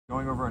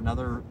Going over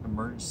another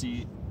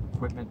emergency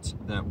equipment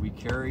that we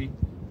carry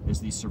is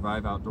the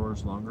Survive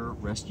Outdoors Longer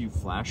Rescue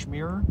Flash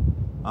Mirror.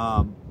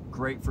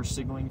 Great for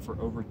signaling for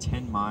over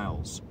 10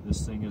 miles.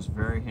 This thing is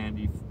very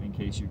handy in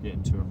case you get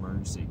into an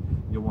emergency.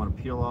 You'll want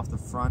to peel off the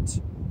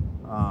front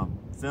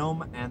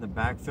film and the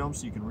back film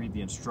so you can read the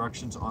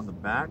instructions on the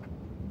back.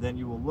 Then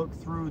you will look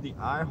through the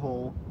eye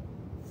hole,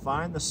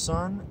 find the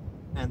sun,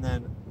 and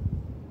then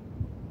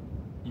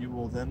you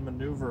will then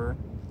maneuver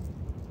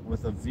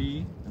with a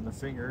V in the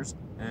fingers,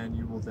 and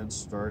you will then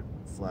start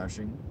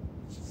flashing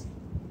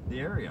the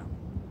area.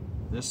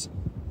 This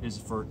is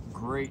for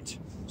great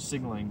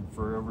signaling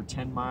for over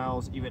 10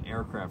 miles. Even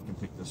aircraft can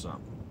pick this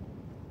up.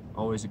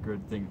 Always a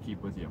good thing to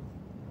keep with you.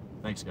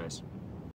 Thanks, guys.